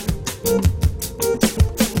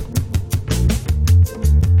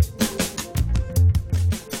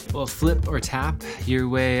Well, flip or tap your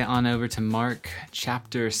way on over to Mark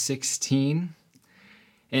chapter 16.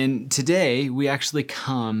 And today we actually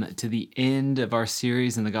come to the end of our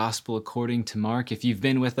series in the Gospel according to Mark. If you've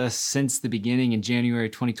been with us since the beginning in January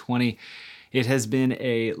 2020, it has been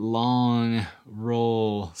a long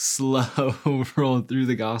roll, slow roll through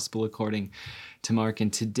the Gospel according to Mark.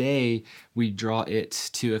 And today we draw it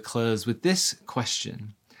to a close with this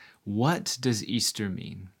question: what does Easter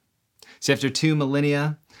mean? So after 2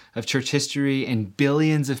 millennia of church history and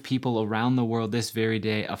billions of people around the world this very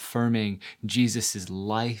day affirming Jesus'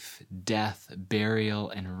 life, death, burial,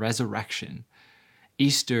 and resurrection,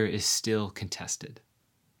 Easter is still contested.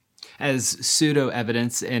 As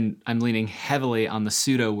pseudo-evidence, and I'm leaning heavily on the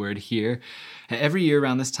pseudo word here, every year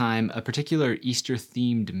around this time, a particular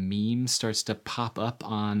Easter-themed meme starts to pop up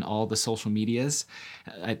on all the social medias,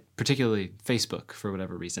 particularly Facebook for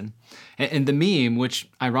whatever reason. And the meme, which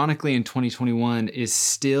ironically in 2021 is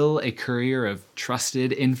still a courier of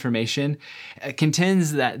trusted information,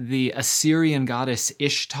 contends that the Assyrian goddess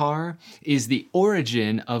Ishtar is the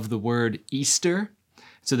origin of the word Easter.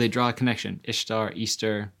 So they draw a connection, Ishtar,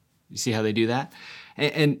 Easter. You see how they do that?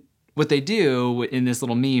 And what they do in this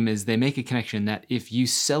little meme is they make a connection that if you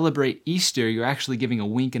celebrate Easter, you're actually giving a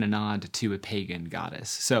wink and a nod to a pagan goddess.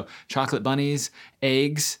 So chocolate bunnies,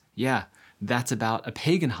 eggs, yeah, that's about a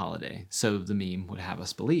pagan holiday, so the meme would have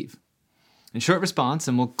us believe. In short response,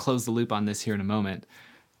 and we'll close the loop on this here in a moment,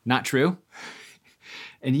 not true.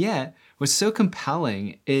 And yet, what's so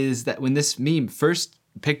compelling is that when this meme first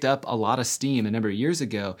picked up a lot of steam a number of years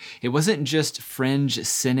ago, it wasn't just fringe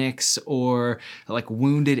cynics or like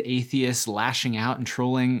wounded atheists lashing out and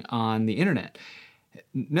trolling on the internet.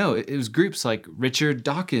 No, it was groups like Richard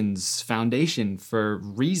Dawkins Foundation for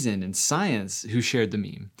Reason and Science who shared the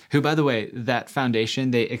meme. Who, by the way, that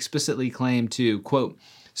foundation, they explicitly claim to, quote,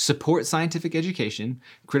 support scientific education,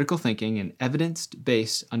 critical thinking, and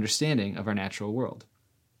evidence-based understanding of our natural world.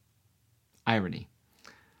 Irony.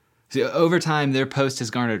 So over time, their post has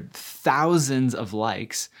garnered thousands of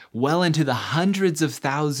likes, well into the hundreds of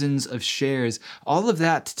thousands of shares. All of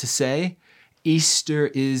that to say, Easter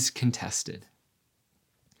is contested.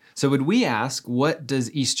 So when we ask, what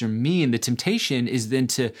does Easter mean? The temptation is then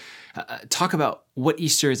to talk about what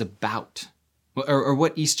Easter is about, or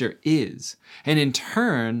what Easter is. And in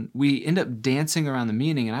turn, we end up dancing around the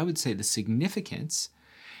meaning, and I would say the significance,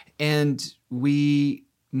 and we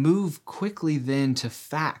move quickly then to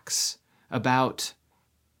facts about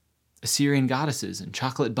Assyrian goddesses and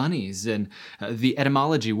chocolate bunnies and the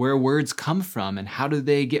etymology, where words come from and how do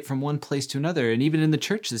they get from one place to another. And even in the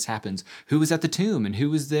church this happens. Who was at the tomb and who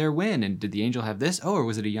was there when? And did the angel have this? Oh, or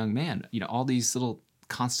was it a young man? You know, all these little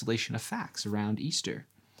constellation of facts around Easter.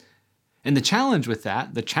 And the challenge with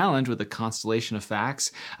that, the challenge with the constellation of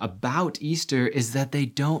facts about Easter is that they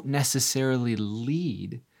don't necessarily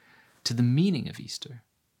lead to the meaning of Easter.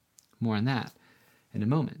 More on that in a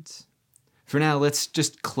moment. For now, let's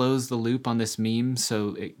just close the loop on this meme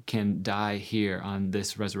so it can die here on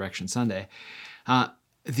this Resurrection Sunday.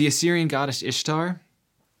 The Assyrian goddess Ishtar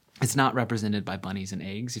is not represented by bunnies and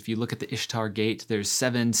eggs. If you look at the Ishtar gate, there's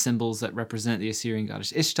 7 symbols that represent the Assyrian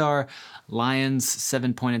goddess Ishtar, lions,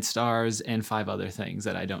 7 pointed stars, and 5 other things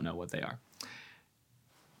that I don't know what they are.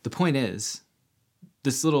 The point is,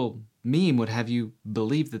 this little meme would have you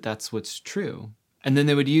believe that that's what's true. And then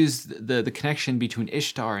they would use the connection between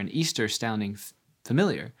Ishtar and Easter sounding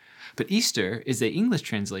familiar. But Easter is the English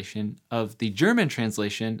translation of the German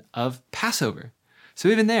translation of Passover. So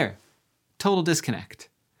even there, total disconnect.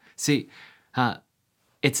 See,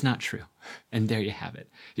 it's not true. And there you have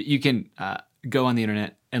it. You can go on the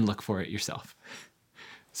internet and look for it yourself.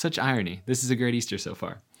 Such irony. This is a great Easter so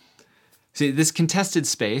far. See, this contested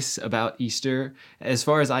space about Easter, as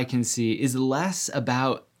far as I can see, is less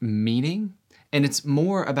about meaning, and it's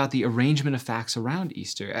more about the arrangement of facts around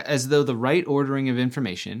Easter, as though the right ordering of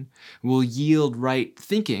information will yield right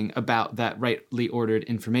thinking about that rightly ordered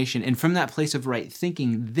information. And from that place of right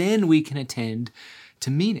thinking, then we can attend to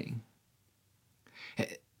meaning.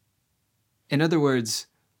 In other words,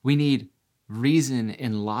 we need reason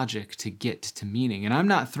and logic to get to meaning. And I'm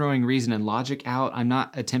not throwing reason and logic out. I'm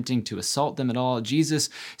not attempting to assault them at all. Jesus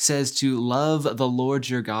says to love the Lord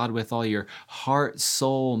your God with all your heart,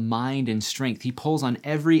 soul, mind, and strength. He pulls on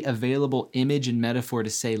every available image and metaphor to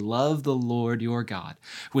say, love the Lord your God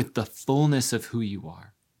with the fullness of who you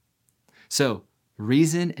are. So,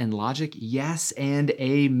 reason and logic, yes and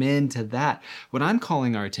amen to that. What I'm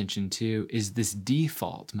calling our attention to is this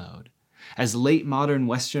default mode. as late modern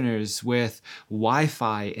Westerners with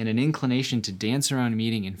Wi-Fi and an inclination to dance around a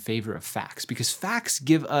meeting in favor of facts, because facts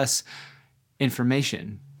give us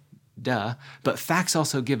information, but facts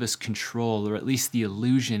also give us control, or at least the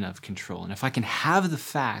illusion of control. And if I can have the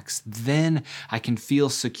facts, then I can feel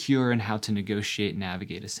secure in how to negotiate and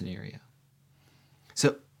navigate a scenario.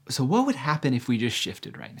 So what would happen if we just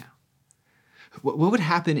shifted right now? What would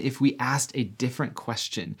happen if we asked a different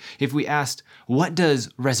question? If we asked, what does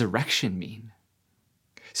resurrection mean?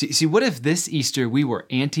 See, what if this Easter we were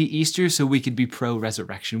anti-Easter so we could be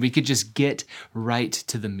pro-resurrection? We could just get right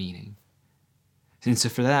to the meaning. And so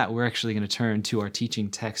for that, we're actually going to turn to our teaching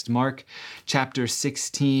text, Mark chapter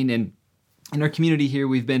 16. And in our community here,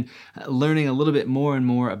 we've been learning a little bit more and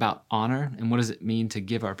more about honor and what does it mean to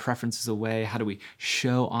give our preferences away? How do we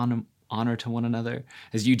show honor to one another?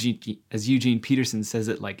 As Eugene Peterson says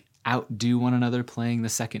it, like outdo one another playing the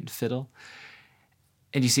second fiddle.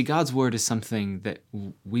 And you see, God's word is something that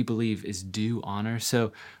we believe is due honor.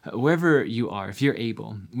 So wherever you are, if you're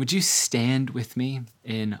able, would you stand with me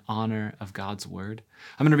in honor of God's word?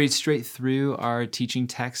 I'm going to read straight through our teaching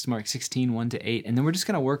text, Mark 16, 1-8, and then we're just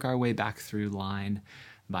going to work our way back through line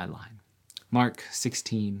by line. Mark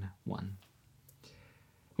 16, 1.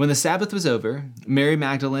 When the Sabbath was over, Mary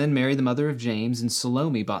Magdalene, Mary the mother of James, and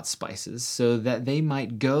Salome bought spices so that they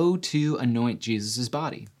might go to anoint Jesus'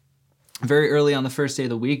 body. Very early on the first day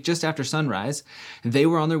of the week, just after sunrise, they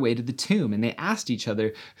were on their way to the tomb, and they asked each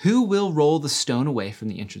other, "Who will roll the stone away from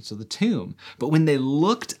the entrance of the tomb?" But when they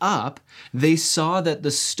looked up, they saw that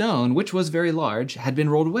the stone, which was very large, had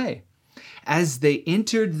been rolled away. As they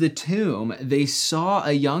entered the tomb, they saw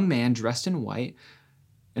a young man dressed in white,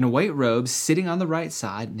 in a white robe, sitting on the right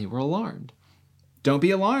side, and they were alarmed. "Don't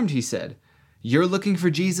be alarmed," he said. "You're looking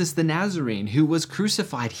for Jesus the Nazarene, who was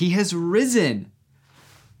crucified. He has risen."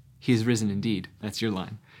 He is risen indeed. That's your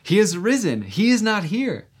line. He is risen. He is not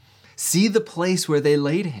here. See the place where they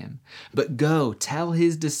laid him. But go, tell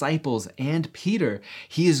his disciples and Peter,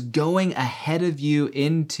 he is going ahead of you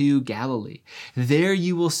into Galilee. There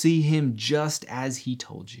you will see him just as he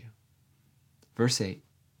told you. Verse 8,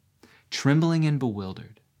 trembling and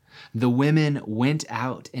bewildered, the women went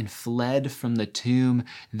out and fled from the tomb.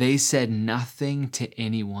 They said nothing to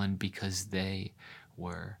anyone because they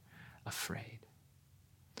were afraid.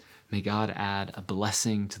 May God add a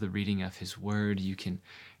blessing to the reading of his word. You can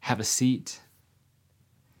have a seat.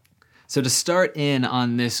 So to start in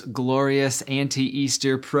on this glorious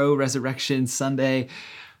anti-Easter, pro-resurrection Sunday,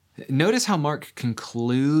 notice how Mark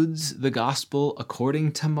concludes the gospel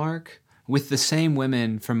according to Mark with the same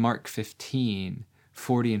women from Mark 15,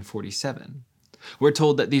 40 and 47. We're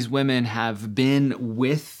told that these women have been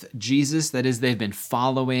with Jesus, that is, they've been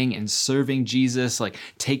following and serving Jesus, like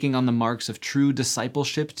taking on the marks of true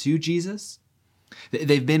discipleship to Jesus.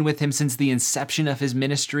 They've been with him since the inception of his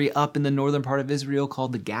ministry up in the northern part of Israel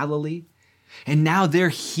called the Galilee. And now they're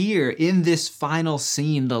here in this final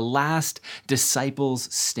scene, the last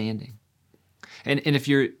disciples standing. And if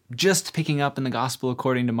you're just picking up in the gospel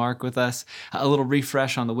according to Mark with us, a little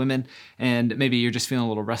refresh on the women, and maybe you're just feeling a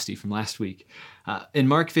little rusty from last week. In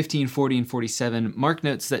Mark 15, 40 and 47, Mark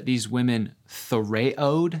notes that these women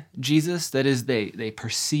thoreoed Jesus. That is, they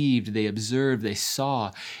perceived, they observed, they saw.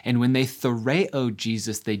 And when they thoreoed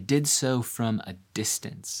Jesus, they did so from a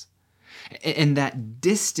distance. And that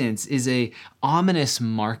distance is a ominous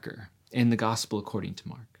marker in the gospel according to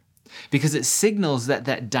Mark. Because it signals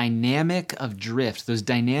that dynamic of drift, those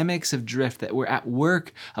dynamics of drift that were at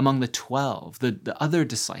work among the 12, the other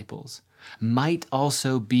disciples, might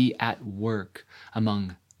also be at work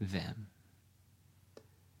among them.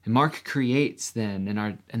 And Mark creates then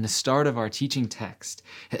in the start of our teaching text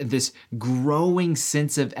this growing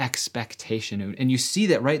sense of expectation. And you see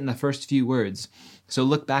that right in the first few words. So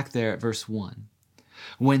look back there at verse 1.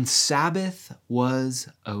 When Sabbath was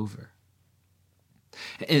over.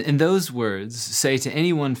 And those words say to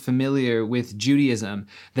anyone familiar with Judaism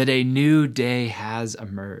that a new day has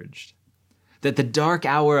emerged, that the dark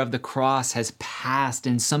hour of the cross has passed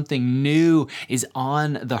and something new is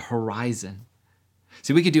on the horizon.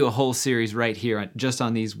 See, we could do a whole series right here just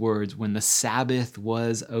on these words, when the Sabbath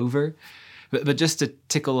was over. But just to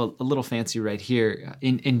tickle a little fancy right here,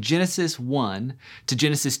 in Genesis 1 to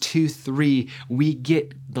Genesis 2:3, we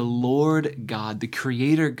get the Lord God, the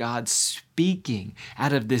Creator God, speaking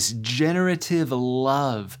out of this generative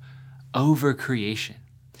love over creation.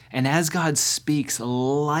 And as God speaks,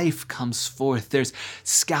 life comes forth. There's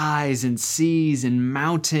skies and seas and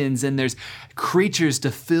mountains, and there's creatures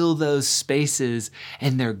to fill those spaces,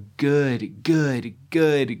 and they're good.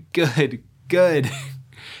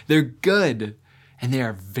 They're good, and they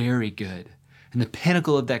are very good. In the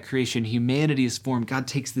pinnacle of that creation, humanity is formed. God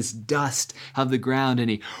takes this dust of the ground and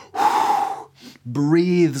he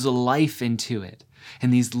breathes life into it.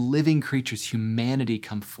 And these living creatures, humanity,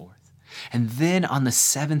 come forth. And then on the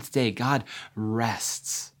seventh day, God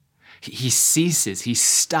rests. He ceases, he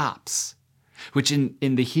stops, which in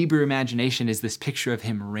the Hebrew imagination is this picture of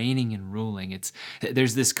him reigning and ruling.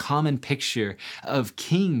 There's this common picture of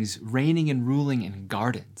kings reigning and ruling in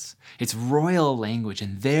gardens. It's royal language,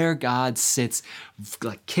 and there God sits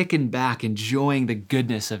like kicking back, enjoying the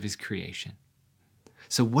goodness of his creation.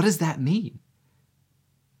 So what does that mean?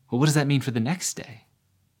 Well, what does that mean for the next day?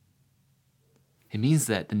 It means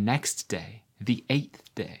that the next day, the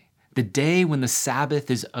eighth day, the day when the Sabbath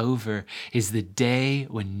is over, is the day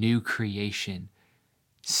when new creation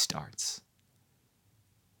starts.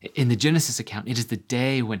 In the Genesis account, it is the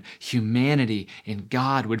day when humanity and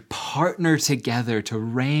God would partner together to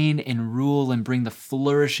reign and rule and bring the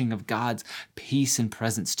flourishing of God's peace and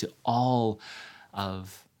presence to all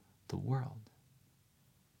of the world.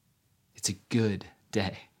 It's a good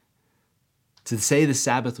day. To say the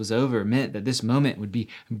Sabbath was over meant that this moment would be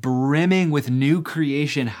brimming with new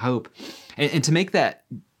creation hope. And to make that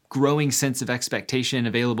growing sense of expectation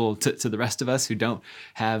available to the rest of us who don't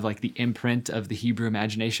have like the imprint of the Hebrew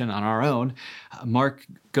imagination on our own, Mark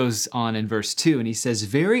goes on in verse 2 and he says,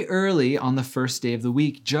 very early on the first day of the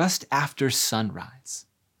week, just after sunrise.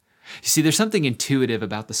 You see, there's something intuitive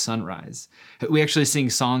about the sunrise. We actually sing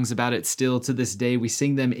songs about it still to this day. We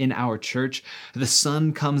sing them in our church. The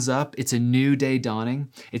sun comes up. It's a new day dawning.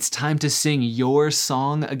 It's time to sing your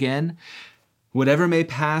song again. Whatever may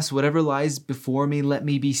pass, whatever lies before me, let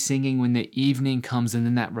me be singing when the evening comes. And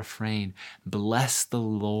then that refrain, bless the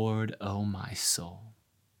Lord, O my soul.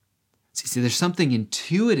 See, there's something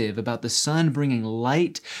intuitive about the sun bringing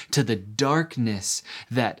light to the darkness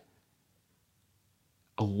that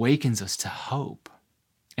awakens us to hope.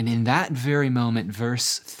 And in that very moment,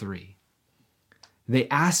 verse 3, they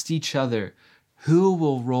asked each other, who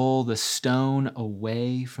will roll the stone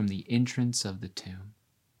away from the entrance of the tomb?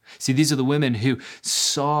 See, these are the women who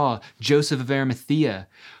saw Joseph of Arimathea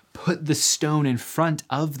put the stone in front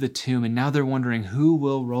of the tomb, and now they're wondering who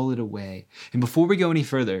will roll it away. And before we go any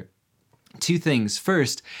further, two things.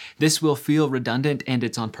 First, this will feel redundant and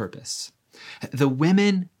it's on purpose. The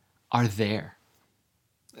women are there.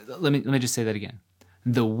 Let me just say that again.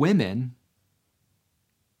 The women,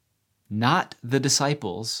 not the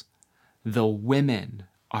disciples, the women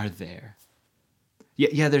are there.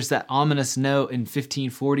 Yeah, there's that ominous note in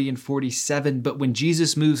 1540 and 47, but when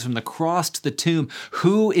Jesus moves from the cross to the tomb,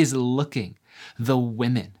 who is looking? The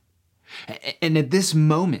women. And at this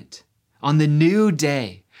moment, on the new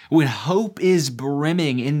day, when hope is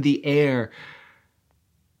brimming in the air,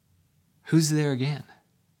 who's there again?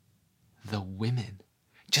 The women.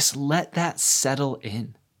 Just let that settle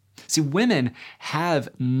in. See, women have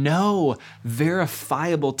no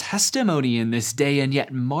verifiable testimony in this day, and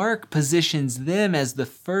yet Mark positions them as the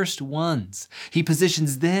first ones. He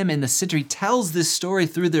positions them in the center. He tells this story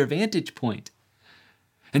through their vantage point.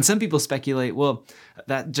 And some people speculate, well,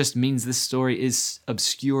 that just means this story is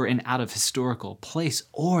obscure and out of historical place,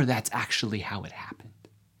 or that's actually how it happened.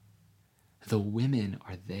 The women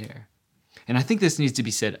are there. And I think this needs to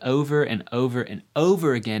be said over and over and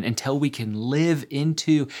over again until we can live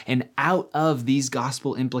into and out of these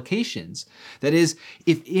gospel implications. That is,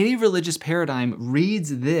 if any religious paradigm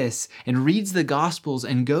reads this and reads the gospels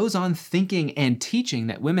and goes on thinking and teaching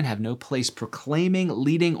that women have no place proclaiming,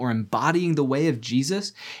 leading, or embodying the way of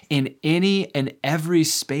Jesus in any and every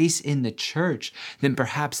space in the church, then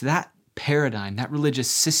perhaps that paradigm, that religious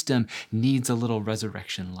system needs a little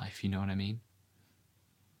resurrection life. You know what I mean?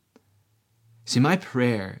 See, my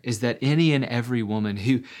prayer is that any and every woman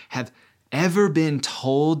who have ever been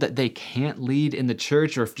told that they can't lead in the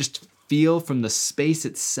church or just feel from the space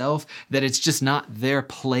itself that it's just not their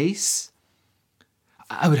place,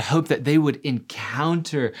 I would hope that they would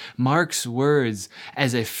encounter Mark's words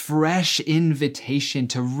as a fresh invitation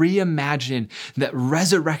to reimagine that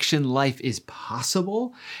resurrection life is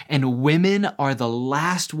possible and women are the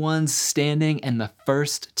last ones standing and the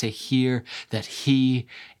first to hear that he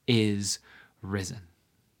is risen.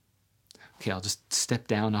 Okay, I'll just step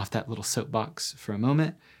down off that little soapbox for a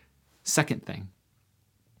moment. Second thing,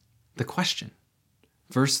 the question.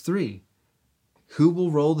 Verse 3, who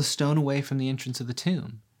will roll the stone away from the entrance of the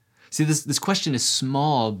tomb? See, this question is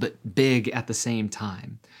small but big at the same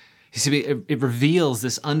time. You see, it reveals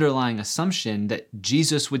this underlying assumption that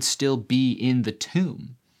Jesus would still be in the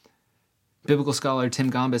tomb. Biblical scholar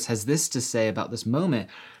Tim Gombis has this to say about this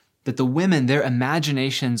moment, that the women, their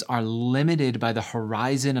imaginations are limited by the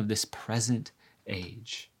horizon of this present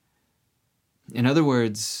age. In other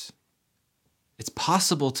words, it's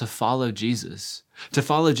possible to follow Jesus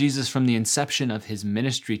from the inception of his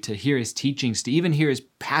ministry, to hear his teachings, to even hear his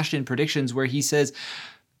passion predictions where he says,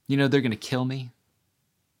 they're going to kill me,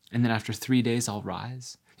 and then after 3 days I'll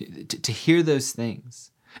rise. To hear those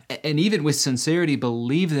things, and even with sincerity,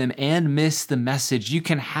 believe them and miss the message. You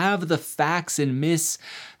can have the facts and miss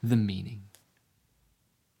the meaning.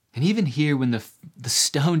 And even here, when the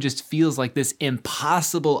stone just feels like this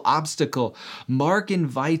impossible obstacle, Mark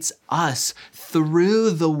invites us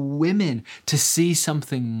through the women to see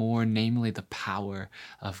something more, namely the power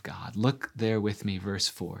of God. Look there with me, verse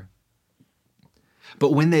 4.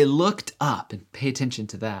 But when they looked up, and pay attention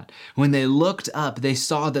to that, when they looked up, they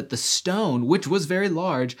saw that the stone, which was very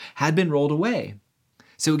large, had been rolled away.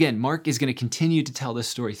 So again, Mark is going to continue to tell this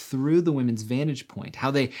story through the women's vantage point,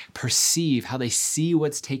 how they perceive, how they see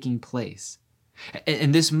what's taking place.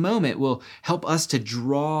 And this moment will help us to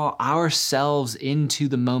draw ourselves into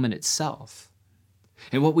the moment itself.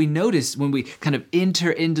 And what we notice when we kind of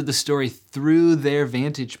enter into the story through their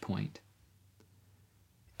vantage point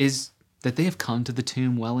is that they have come to the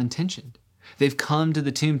tomb well-intentioned. They've come to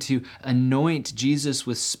the tomb to anoint Jesus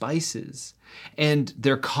with spices. And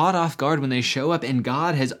they're caught off guard when they show up, and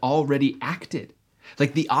God has already acted.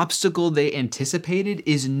 Like the obstacle they anticipated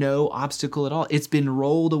is no obstacle at all. It's been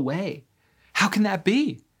rolled away. How can that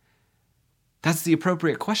be? That's the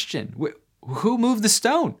appropriate question. Who moved the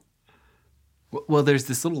stone? Well, there's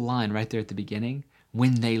this little line right there at the beginning.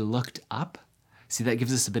 When they looked up. See, that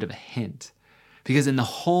gives us a bit of a hint. Because in the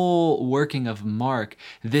whole working of Mark,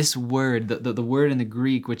 this word, the word in the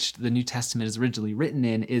Greek, which the New Testament is originally written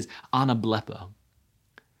in, is anablepo.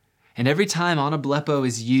 And every time anablepo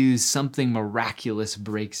is used, something miraculous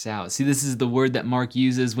breaks out. See, this is the word that Mark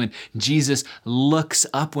uses when Jesus looks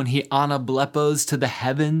up, when he anablepos to the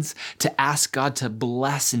heavens to ask God to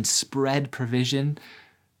bless and spread provision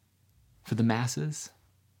for the masses.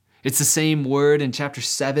 It's the same word in chapter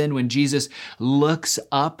 7 when Jesus looks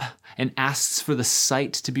up and asks for the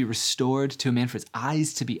sight to be restored to a man, for his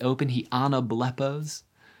eyes to be open. He anablepos.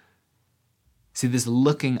 See, this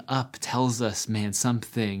looking up tells us, man,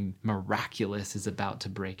 something miraculous is about to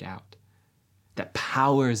break out. That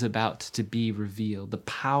power is about to be revealed. The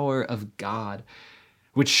power of God,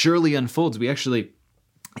 which surely unfolds. We actually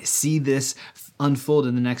see this unfold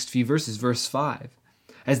in the next few verses. Verse 5.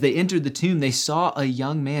 As they entered the tomb, they saw a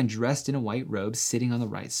young man dressed in a white robe sitting on the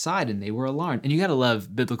right side, and they were alarmed. And you got to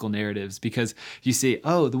love biblical narratives, because you see,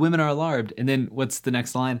 oh, the women are alarmed. And then what's the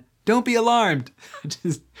next line? Don't be alarmed.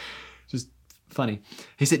 just funny.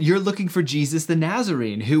 He said, you're looking for Jesus the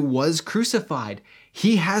Nazarene, who was crucified.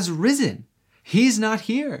 He has risen. He's not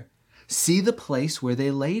here. See the place where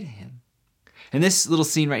they laid him. And this little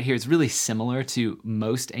scene right here is really similar to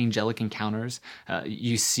most angelic encounters.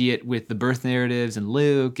 You see it with the birth narratives in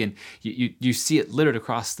Luke, and you see it littered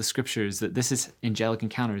across the scriptures that this is angelic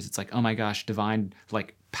encounters. It's like, oh my gosh, divine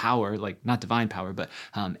power, not divine power, but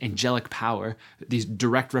angelic power, these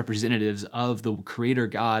direct representatives of the creator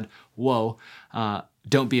God. Whoa,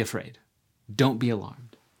 don't be afraid. Don't be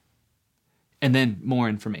alarmed. And then more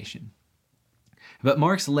information. But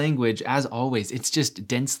Mark's language, as always, it's just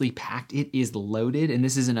densely packed. It is loaded, and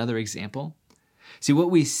this is another example. See,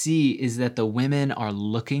 what we see is that the women are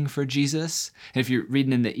looking for Jesus. And if you're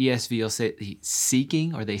reading in the ESV, you'll say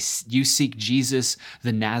seeking, or you seek Jesus,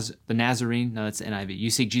 the Nazarene. No, that's the NIV.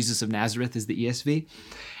 You seek Jesus of Nazareth is the ESV.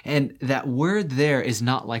 And that word there is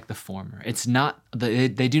not like the former. It's not, they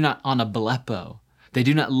do not anablepo. They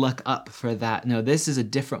do not look up for that. No, this is a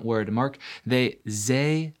different word. Mark, they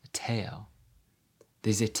zeteo. They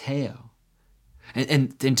zeteo.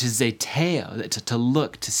 And to zeteo, to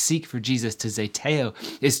look, to seek for Jesus, to zeteo,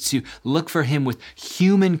 is to look for him with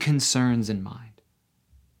human concerns in mind.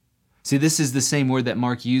 See, this is the same word that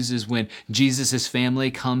Mark uses when Jesus' family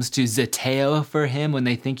comes to zeteo for him when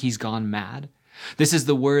they think he's gone mad. This is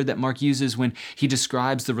the word that Mark uses when he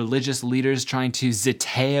describes the religious leaders trying to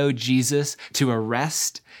zeteo Jesus, to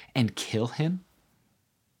arrest and kill him.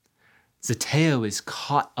 Zeteo is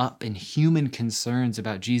caught up in human concerns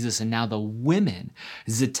about Jesus, and now the women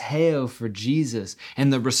zeteo for Jesus.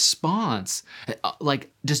 And the response,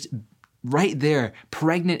 just right there,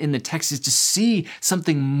 pregnant in the text, is to see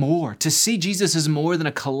something more, to see Jesus as more than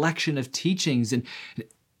a collection of teachings. And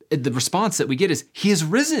the response that we get is, he is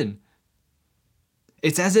risen.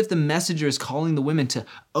 It's as if the messenger is calling the women to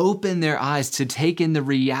open their eyes, to take in the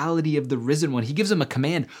reality of the risen one. He gives them a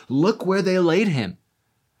command, look where they laid him.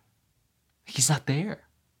 He's not there.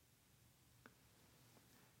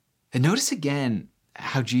 And notice again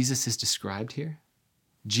how Jesus is described here.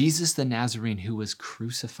 Jesus the Nazarene who was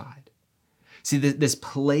crucified. See, this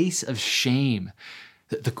place of shame,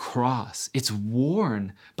 the cross, it's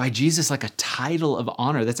worn by Jesus like a title of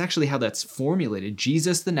honor. That's actually how that's formulated.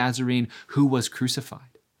 Jesus the Nazarene who was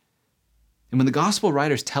crucified. And when the gospel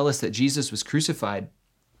writers tell us that Jesus was crucified,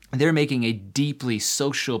 they're making a deeply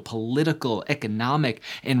social, political, economic,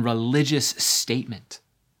 and religious statement.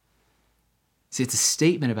 See, it's a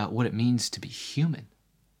statement about what it means to be human.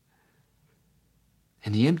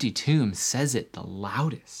 And the empty tomb says it the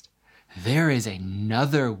loudest. There is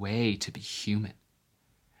another way to be human.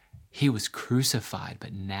 He was crucified,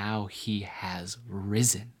 but now he has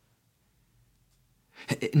risen.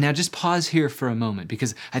 Now just pause here for a moment,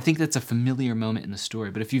 because I think that's a familiar moment in the story.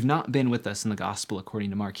 But if you've not been with us in the gospel according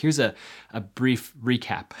to Mark, here's a brief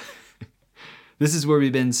recap. This is where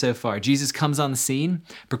we've been so far. Jesus comes on the scene,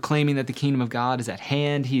 proclaiming that the kingdom of God is at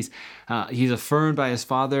hand. He's affirmed by his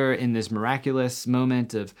Father in this miraculous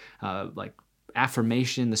moment of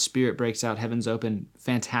affirmation. The Spirit breaks out, heaven's open,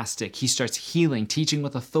 fantastic. He starts healing, teaching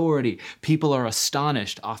with authority. People are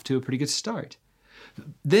astonished, off to a pretty good start.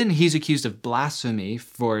 Then he's accused of blasphemy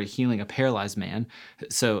for healing a paralyzed man.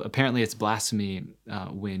 So apparently it's blasphemy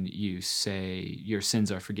when you say your sins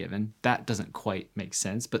are forgiven. That doesn't quite make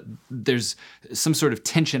sense, but there's some sort of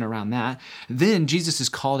tension around that. Then Jesus is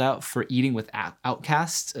called out for eating with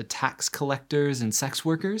outcasts, tax collectors, and sex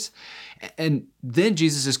workers. And then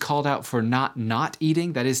Jesus is called out for not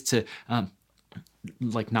eating, that is to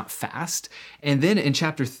not fast. And then in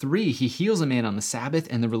chapter 3, he heals a man on the Sabbath,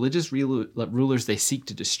 and the religious rulers, they seek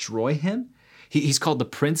to destroy him. He's called the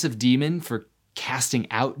Prince of Demons for casting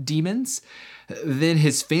out demons. Then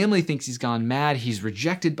his family thinks he's gone mad. He's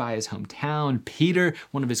rejected by his hometown. Peter,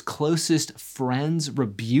 one of his closest friends,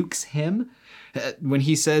 rebukes him when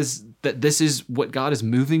he says that this is what God is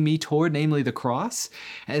moving me toward, namely the cross.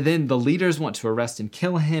 And then the leaders want to arrest and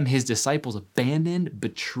kill him. His disciples abandon,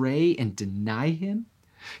 betray, and deny him.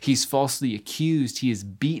 He's falsely accused. He is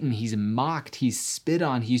beaten. He's mocked. He's spit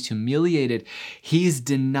on. He's humiliated. He is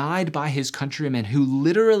denied by his countrymen, who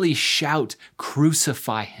literally shout,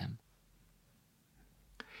 "Crucify him."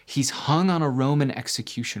 He's hung on a Roman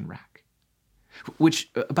execution rack,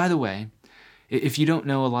 which, by the way, if you don't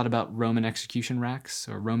know a lot about Roman execution racks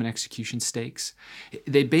or Roman execution stakes,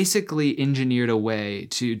 they basically engineered a way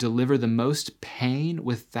to deliver the most pain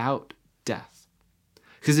without death.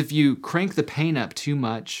 Because if you crank the pain up too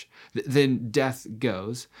much, then death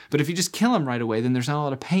goes. But if you just kill him right away, then there's not a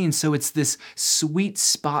lot of pain. So it's this sweet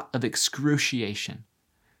spot of excruciation.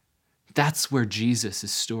 That's where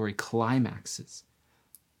Jesus' story climaxes.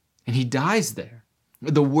 And he dies there.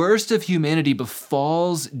 The worst of humanity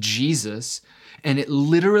befalls Jesus, and it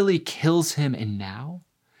literally kills him, and now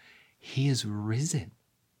he is risen.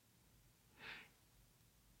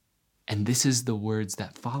 And this is the words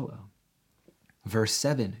that follow. Verse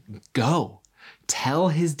 7, go, tell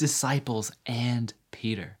his disciples and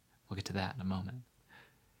Peter. We'll get to that in a moment.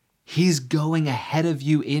 He's going ahead of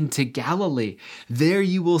you into Galilee. There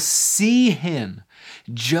you will see him,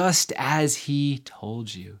 just as he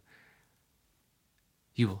told you.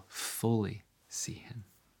 You will fully see him.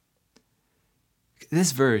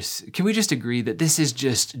 This verse, can we just agree that this is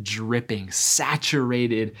just dripping,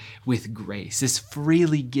 saturated with grace, this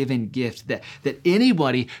freely given gift that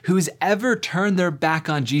anybody who's ever turned their back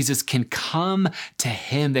on Jesus can come to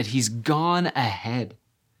him, that he's gone ahead.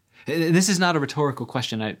 And this is not a rhetorical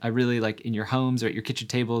question. I really like in your homes or at your kitchen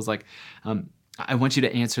tables, I want you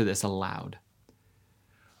to answer this aloud.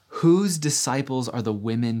 Whose disciples are the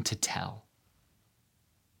women to tell?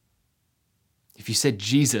 If you said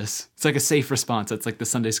Jesus, it's like a safe response. That's like the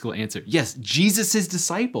Sunday school answer. Yes, Jesus'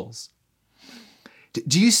 disciples.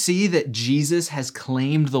 Do you see that Jesus has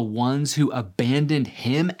claimed the ones who abandoned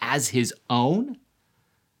him as his own?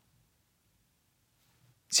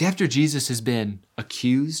 See, after Jesus has been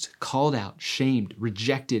accused, called out, shamed,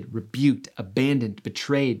 rejected, rebuked, abandoned,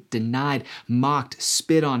 betrayed, denied, mocked,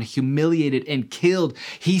 spit on, humiliated, and killed,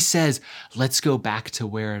 he says, let's go back to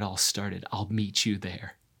where it all started. I'll meet you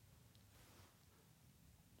there.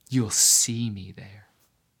 You'll see me there.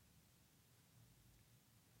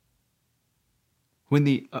 When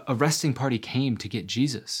the arresting party came to get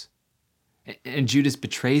Jesus, and Judas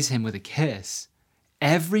betrays him with a kiss,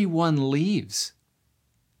 everyone leaves.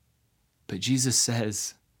 But Jesus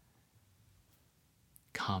says,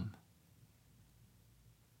 come.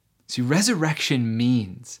 See, resurrection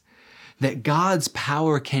means that God's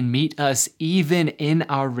power can meet us even in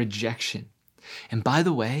our rejection. And by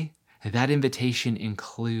the way, that invitation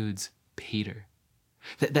includes Peter.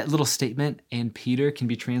 That little statement, and Peter, can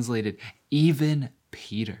be translated, even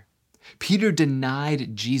Peter. Peter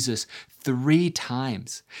denied Jesus 3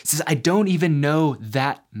 times. He says, I don't even know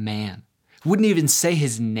that man. wouldn't even say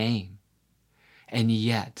his name. And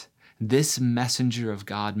yet, this messenger of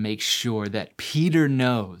God makes sure that Peter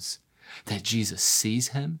knows that Jesus sees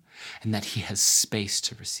him and that he has space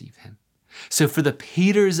to receive him. So for the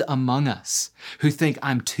Peters among us who think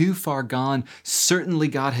I'm too far gone, certainly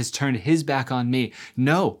God has turned his back on me.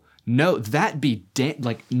 No, that be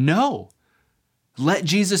no. Let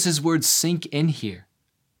Jesus' words sink in here.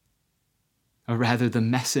 Or rather, the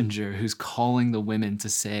messenger who's calling the women to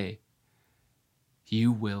say,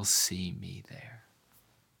 you will see me there.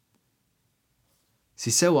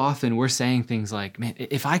 See, so often we're saying things like, man,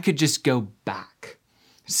 if I could just go back,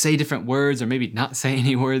 say different words, or maybe not say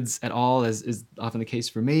any words at all, as is often the case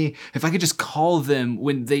for me. If I could just call them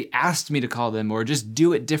when they asked me to call them, or just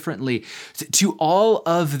do it differently. To all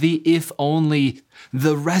of the if only,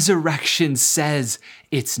 the resurrection says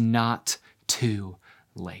it's not too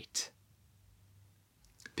late.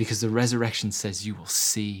 Because the resurrection says you will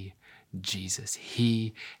see Jesus.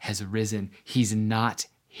 He has risen. He's not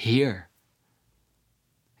here.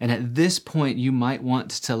 And at this point, you might want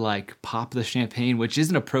to pop the champagne, which is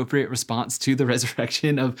an appropriate response to the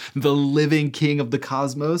resurrection of the living King of the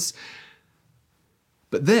cosmos.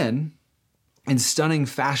 But then, in stunning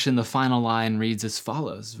fashion, the final line reads as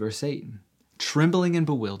follows, verse 8. Trembling and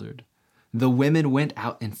bewildered, the women went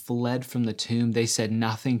out and fled from the tomb. They said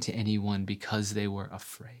nothing to anyone because they were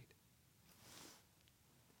afraid.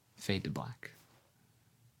 Fade to black.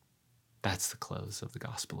 That's the close of the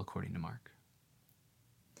gospel according to Mark.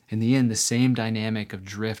 In the end, the same dynamic of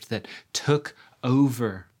drift that took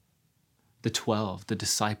over the 12, the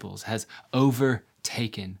disciples, has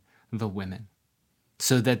overtaken the women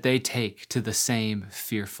so that they take to the same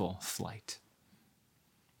fearful flight.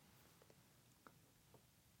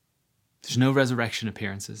 There's no resurrection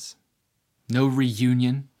appearances, no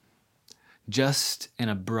reunion, just an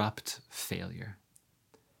abrupt failure.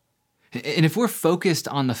 And if we're focused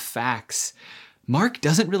on the facts, Mark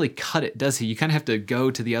doesn't really cut it, does he? You kind of have to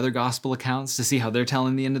go to the other gospel accounts to see how they're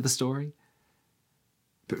telling the end of the story.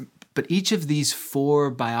 But each of these four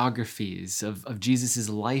biographies of Jesus'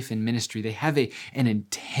 life and ministry, they have an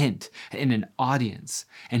intent and an audience.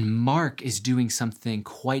 And Mark is doing something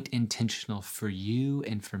quite intentional for you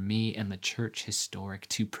and for me and the church historic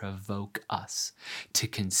to provoke us to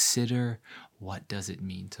consider, what does it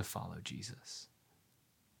mean to follow Jesus?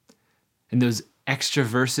 And those extra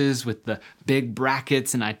verses with the big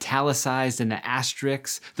brackets and italicized and the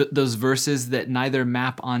asterisks, those verses that neither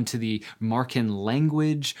map onto the Markan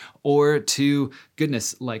language or to,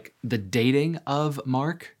 the dating of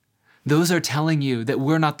Mark, those are telling you that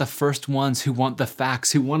we're not the first ones who want the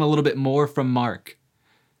facts, who want a little bit more from Mark.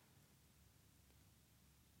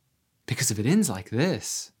 Because if it ends like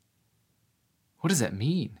this, what does that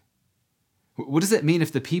mean? What does that mean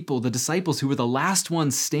if the people, the disciples who were the last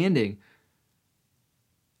ones standing,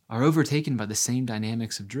 are overtaken by the same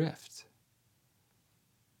dynamics of drift?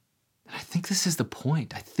 And I think this is the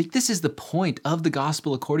point. I think this is the point of the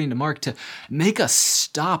gospel according to Mark, to make us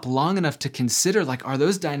stop long enough to consider, are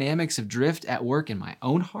those dynamics of drift at work in my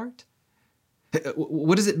own heart?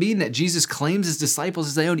 What does it mean that Jesus claims his disciples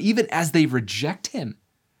as his own, even as they reject him?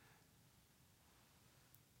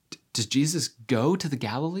 Does Jesus go to the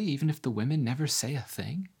Galilee even if the women never say a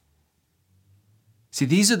thing? See,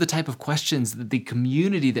 these are the type of questions that the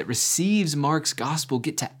community that receives Mark's gospel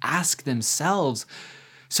get to ask themselves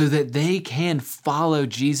so that they can follow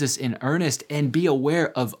Jesus in earnest and be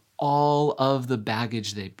aware of all of the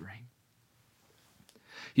baggage they bring.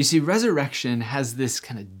 You see, resurrection has this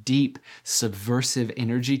kind of deep, subversive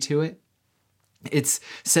energy to it. It's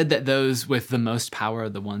said that those with the most power are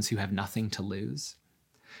the ones who have nothing to lose.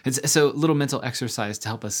 So a little mental exercise to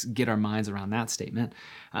help us get our minds around that statement.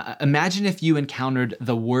 Imagine if you encountered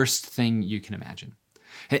the worst thing you can imagine.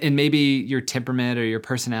 And maybe your temperament or your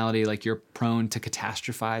personality, you're prone to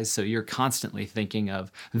catastrophize, so you're constantly thinking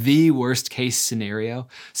of the worst case scenario.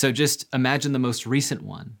 So just imagine the most recent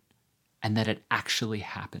one, and that it actually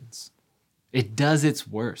happens. It does its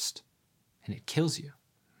worst, and it kills you.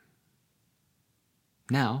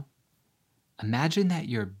 Now, imagine that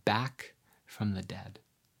you're back from the dead.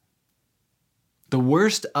 The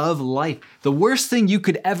worst of life, the worst thing you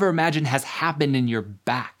could ever imagine has happened and you're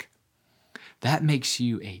back. That makes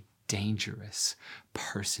you a dangerous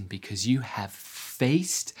person because you have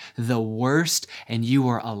faced the worst and you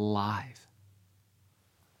are alive.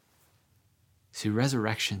 See,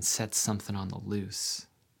 resurrection sets something on the loose.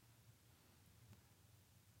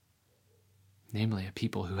 Namely, a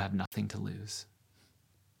people who have nothing to lose.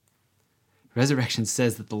 Resurrection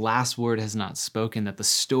says that the last word has not spoken, that the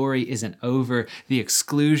story isn't over. The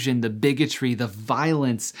exclusion, the bigotry, the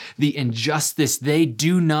violence, the injustice, they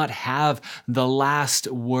do not have the last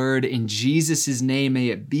word. In Jesus' name, may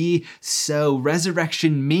it be so.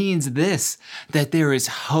 Resurrection means this, that there is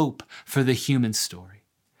hope for the human story,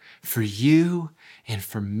 for you and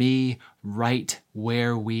for me, right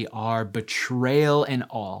where we are, betrayal and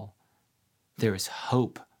all. There is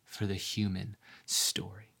hope for the human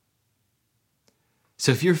story.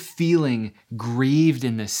 So if you're feeling grieved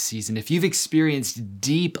in this season, if you've experienced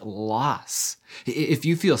deep loss, if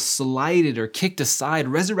you feel slighted or kicked aside,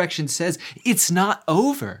 Resurrection says it's not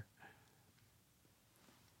over.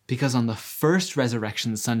 Because on the first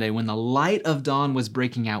Resurrection Sunday, when the light of dawn was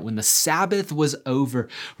breaking out, when the Sabbath was over,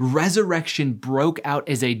 Resurrection broke out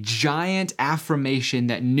as a giant affirmation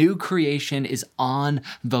that new creation is on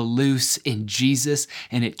the loose in Jesus,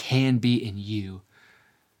 and it can be in you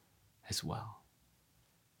as well.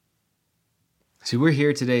 So we're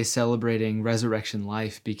here today celebrating resurrection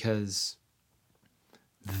life because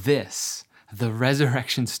this, the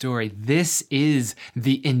resurrection story, this is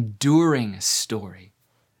the enduring story.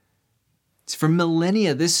 It's for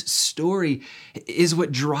millennia. This story is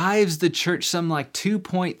what drives the church, some like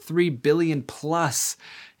 2.3 billion plus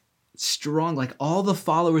strong, like all the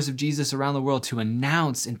followers of Jesus around the world, to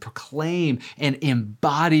announce and proclaim and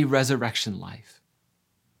embody resurrection life.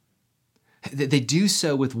 They do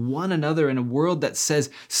so with one another in a world that says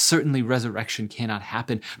certainly resurrection cannot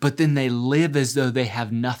happen, but then they live as though they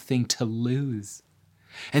have nothing to lose.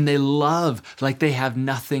 And they love like they have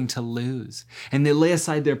nothing to lose. And they lay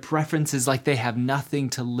aside their preferences like they have nothing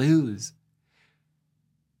to lose.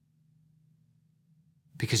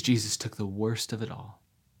 Because Jesus took the worst of it all.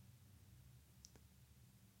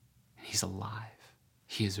 And he's alive.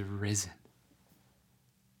 He is risen.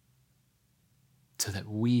 So that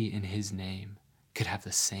we in his name could have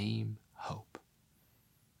the same hope.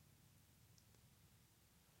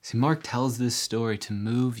 See, Mark tells this story to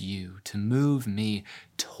move you, to move me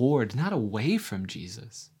toward, not away from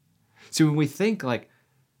Jesus. See, when we think like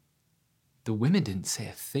the women didn't say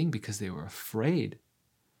a thing because they were afraid,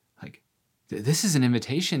 like this is an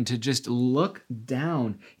invitation to just look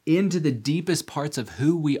down into the deepest parts of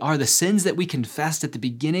who we are, the sins that we confessed at the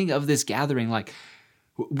beginning of this gathering, like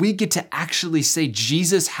we get to actually say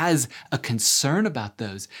Jesus has a concern about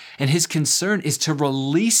those. And his concern is to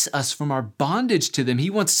release us from our bondage to them.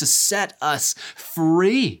 He wants to set us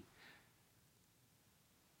free.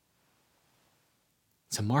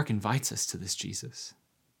 So Mark invites us to this Jesus.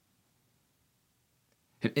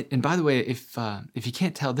 And by the way, if you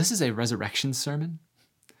can't tell, this is a resurrection sermon.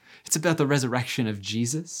 It's about the resurrection of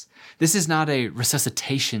Jesus. This is not a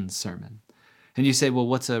resuscitation sermon. And you say, well,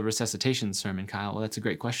 what's a resuscitation sermon, Kyle? Well, that's a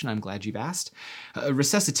great question. I'm glad you've asked.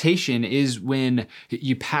 Resuscitation is when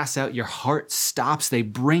you pass out, your heart stops, they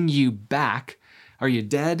bring you back. Are you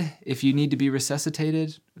dead if you need to be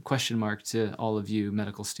resuscitated? Question mark to all of you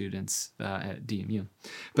medical students at DMU.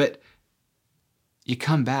 But you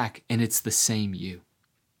come back and it's the same you.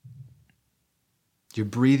 You're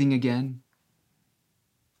breathing again,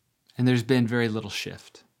 and there's been very little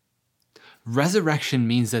shift. Resurrection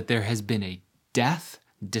means that there has been a death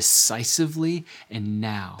decisively, and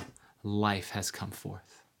now life has come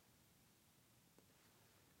forth.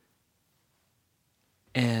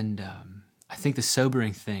 And I think the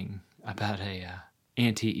sobering thing about a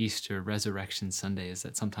anti-Easter Resurrection Sunday is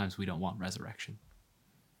that sometimes we don't want resurrection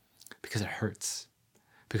because it hurts,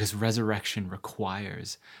 because resurrection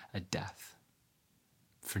requires a death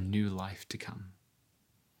for new life to come.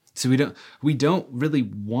 So we don't really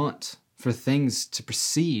want for things to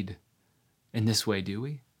proceed in this way, do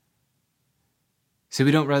we? So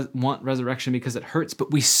we don't want resurrection because it hurts,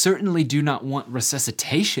 but we certainly do not want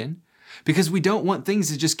resuscitation because we don't want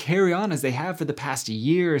things to just carry on as they have for the past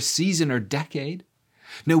year, season, or decade.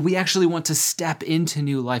 No, we actually want to step into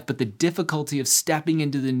new life, but the difficulty of stepping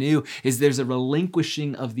into the new is there's a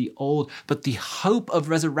relinquishing of the old, but the hope of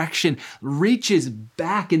resurrection reaches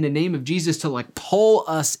back in the name of Jesus to like pull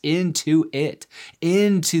us into it,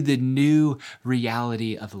 into the new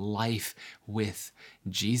reality of life with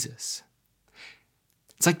Jesus.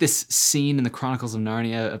 It's like this scene in the Chronicles of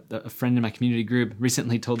Narnia. A friend in my community group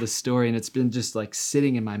recently told this story, and it's been just like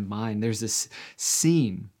sitting in my mind. There's this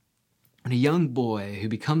scene when a young boy who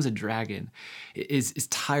becomes a dragon is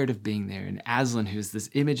tired of being there. And Aslan, who is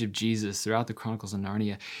this image of Jesus throughout the Chronicles of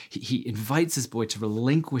Narnia, he invites this boy to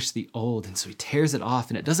relinquish the old. And so he tears it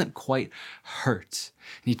off, and it doesn't quite hurt.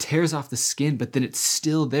 And he tears off the skin, but then it's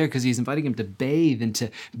still there because he's inviting him to bathe and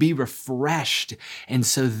to be refreshed. And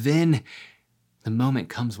so then the moment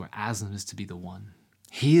comes where Aslan is to be the one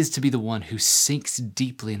He is to be the one who sinks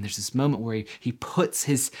deeply. And there's this moment where he puts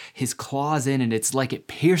his claws in, and it's like it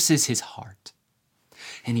pierces his heart.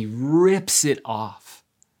 And he rips it off.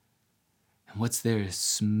 And what's there is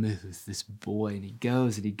smooth, this boy. And he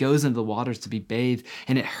goes into the waters to be bathed.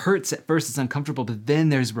 And it hurts at first, it's uncomfortable, but then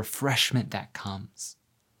there's refreshment that comes.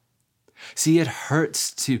 See, it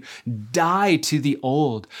hurts to die to the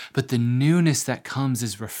old, but the newness that comes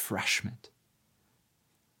is refreshment.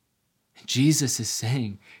 Jesus is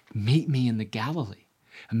saying, meet me in the Galilee.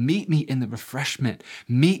 Meet me in the refreshment.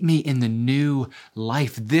 Meet me in the new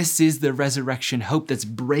life. This is the resurrection hope that's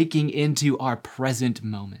breaking into our present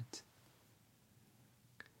moment.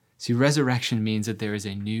 See, resurrection means that there is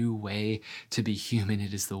a new way to be human.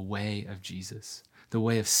 It is the way of Jesus, the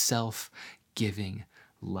way of self-giving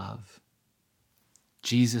love.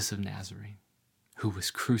 Jesus of Nazareth, who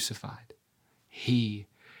was crucified, he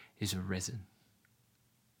is risen.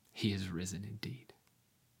 He is risen indeed.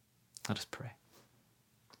 Let us pray.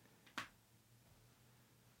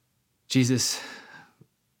 Jesus,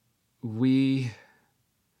 we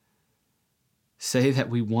say that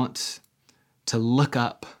we want to look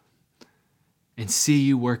up and see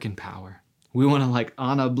you work in power. We want to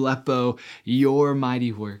anablepo your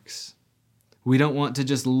mighty works. We don't want to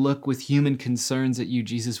just look with human concerns at you,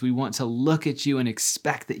 Jesus. We want to look at you and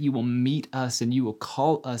expect that you will meet us and you will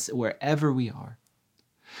call us wherever we are.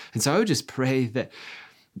 And so I would just pray that,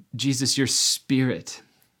 Jesus, your Spirit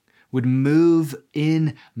would move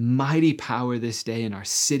in mighty power this day in our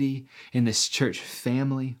city, in this church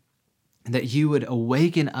family, and that you would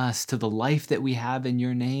awaken us to the life that we have in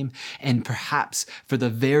your name, and perhaps for the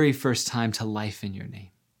very first time to life in your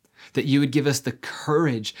name. That you would give us the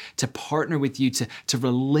courage to partner with you, to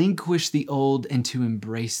relinquish the old and to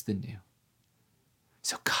embrace the new.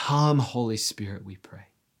 So come, Holy Spirit, we pray.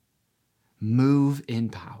 Move in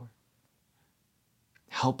power.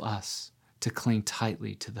 Help us to cling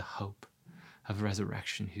tightly to the hope of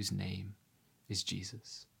resurrection, whose name is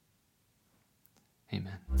Jesus.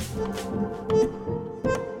 Amen.